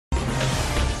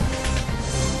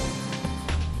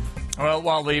Well,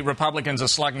 while the Republicans are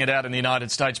slugging it out in the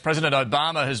United States, President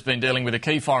Obama has been dealing with a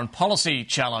key foreign policy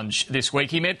challenge this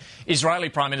week. He met Israeli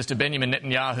Prime Minister Benjamin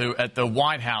Netanyahu at the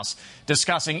White House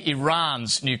discussing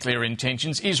Iran's nuclear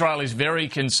intentions. Israel is very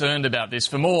concerned about this.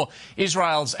 For more,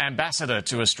 Israel's ambassador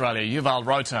to Australia, Yuval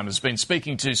Rotem, has been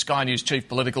speaking to Sky News chief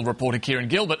political reporter Kieran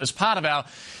Gilbers as part of our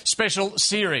special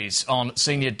series on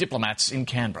senior diplomats in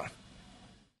Canberra.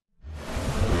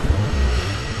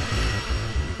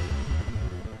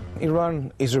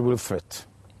 Iran is a real threat,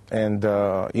 and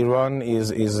Iran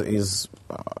is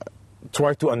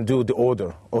trying to undo the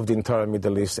order of the entire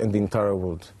Middle East and the entire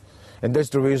world. And that's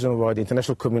the reason why the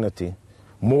international community,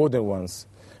 more than once,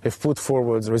 have put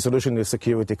forward a resolution in the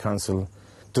Security Council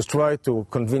to try to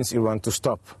convince Iran to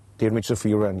stop the enrichment of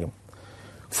uranium.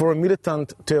 For a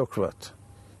militant theocrat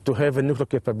to have a nuclear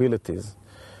capabilities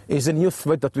is a new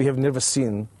threat that we have never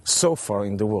seen so far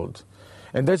in the world.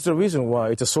 And that's the reason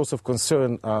why it's a source of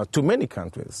concern to many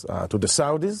countries, to the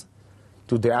Saudis,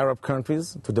 to the Arab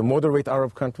countries, to the moderate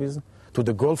Arab countries, to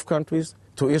the Gulf countries,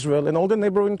 to Israel and all the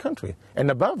neighboring countries, and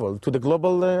above all, to the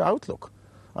global outlook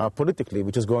politically,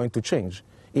 which is going to change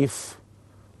if,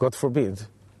 God forbid,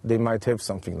 they might have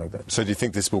something like that. So do you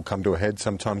think this will come to a head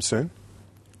sometime soon?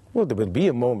 Well, there will be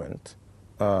a moment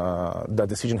that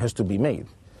decision has to be made.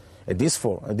 At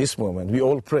this moment, we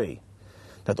all pray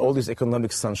that all these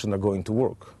economic sanctions are going to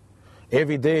work.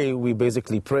 Every day we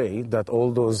basically pray that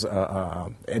all those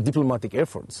diplomatic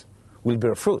efforts will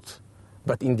bear fruit.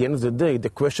 But in the end of the day,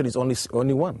 the question is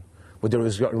only one, whether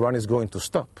Iran is going to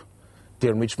stop the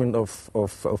enrichment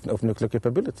of nuclear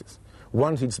capabilities.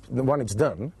 Once it's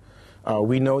done,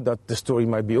 we know that the story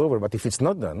might be over, but if it's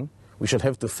not done, we shall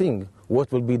have to think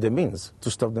what will be the means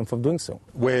to stop them from doing so.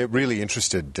 We're really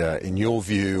interested in your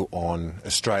view on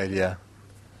Australia.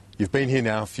 You've been here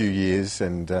now a few years,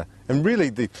 and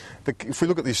really, if we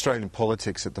look at the Australian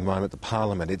politics at the moment, the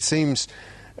Parliament, it seems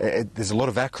there's a lot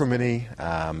of acrimony.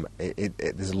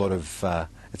 There's a lot of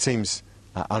it seems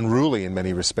unruly in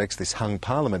many respects, this hung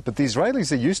Parliament. But the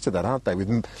Israelis are used to that, aren't they,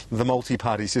 with the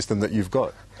multi-party system that you've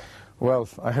got? Well,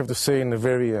 I have to say in a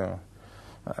very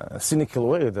cynical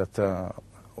way that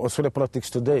Australian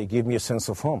politics today give me a sense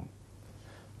of home,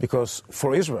 because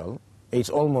for Israel, it's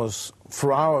almost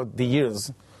throughout the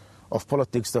years of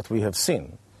politics that we have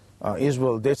seen.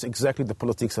 Israel, that's exactly the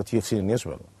politics that you have seen in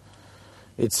Israel.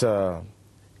 It's a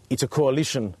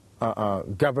coalition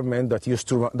government that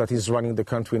is running the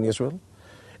country in Israel.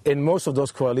 And most of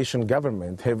those coalition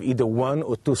governments have either 1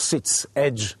 or 2 seats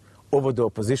edge over the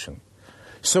opposition.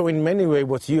 So in many ways,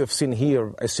 what you have seen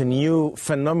here as a new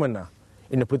phenomena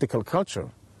in the political culture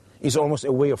is almost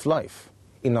a way of life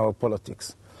in our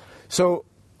politics. So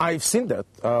I've seen that,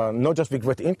 not just with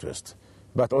great interest,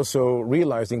 but also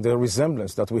realizing the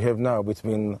resemblance that we have now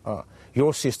between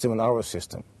your system and our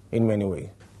system in many ways.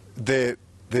 There's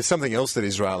something else that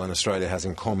Israel and Australia has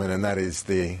in common, and that is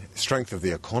the strength of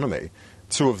the economy.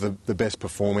 Two of the best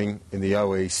performing in the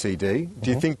OECD.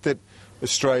 Do you think that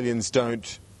Australians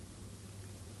don't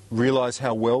realise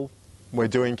how well we're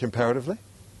doing comparatively?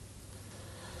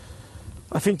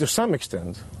 I think to some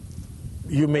extent,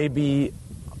 you may be,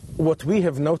 what we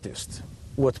have noticed,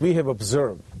 what we have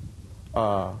observed,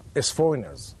 as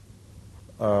foreigners,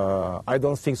 I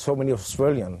don't think so many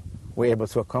Australians were able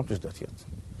to accomplish that yet.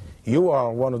 You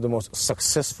are one of the most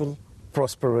successful,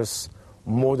 prosperous,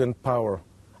 modern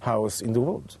powerhouse in the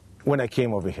world. When I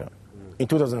came over here in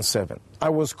 2007, I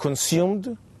was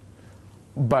consumed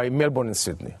by Melbourne and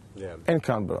Sydney and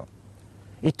Canberra.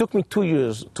 It took me 2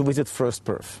 years to visit first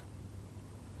Perth.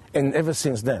 And ever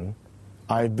since then,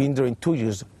 I've been there in 2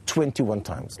 years 21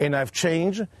 times. And I've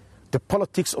changed the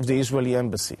politics of the Israeli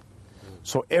embassy.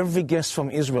 So every guest from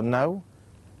Israel now,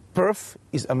 Perth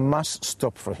is a must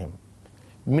stop for him.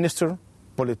 Minister,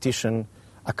 politician,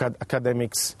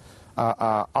 academics,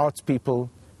 arts people.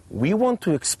 We want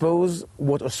to expose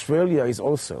what Australia is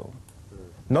also.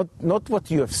 Not what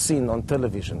you have seen on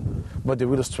television, but the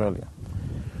real Australia.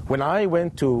 When I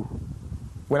went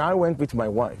with my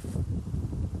wife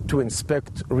to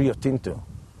inspect Rio Tinto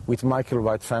with Michael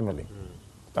Wright family,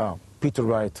 Peter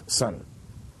Wright's son,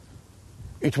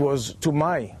 it was, to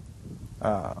my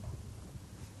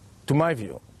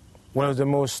view, one of the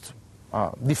most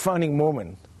defining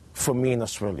moments for me in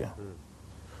Australia.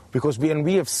 Because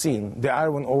we have seen the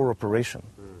iron ore operation.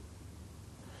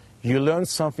 You learn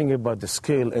something about the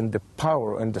scale and the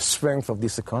power and the strength of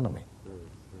this economy.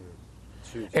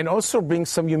 And also bring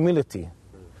some humility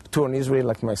to an Israeli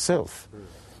like myself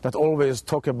that always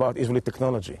talk about Israeli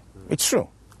technology. It's true,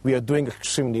 we are doing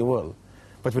extremely well.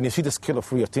 But when you see the scale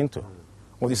of Rio Tinto,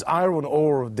 or this iron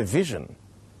ore division,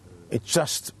 it's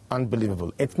just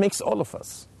unbelievable. It makes all of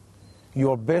us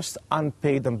your best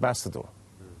unpaid ambassador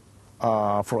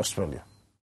for Australia.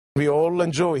 We all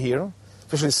enjoy here,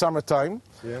 especially summertime.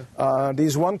 Yeah.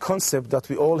 There's one concept that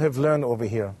we all have learned over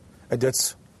here, and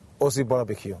that's Aussie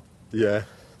barbecue. Yeah.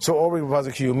 So Aussie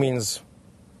barbecue means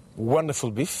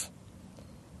wonderful beef,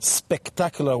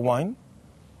 spectacular wine.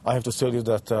 I have to tell you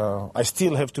that I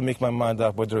still have to make my mind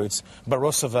up whether it's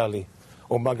Barossa Valley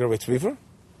or Margaret River.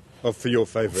 Oh, for your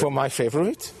favourite? For my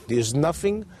favourite. There's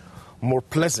nothing more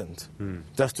pleasant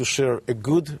than to share a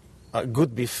good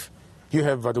beef. You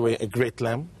have, by the way, a great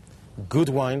lamb, good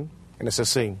wine, and as I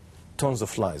say, tons of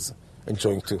flies.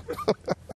 Enjoying too.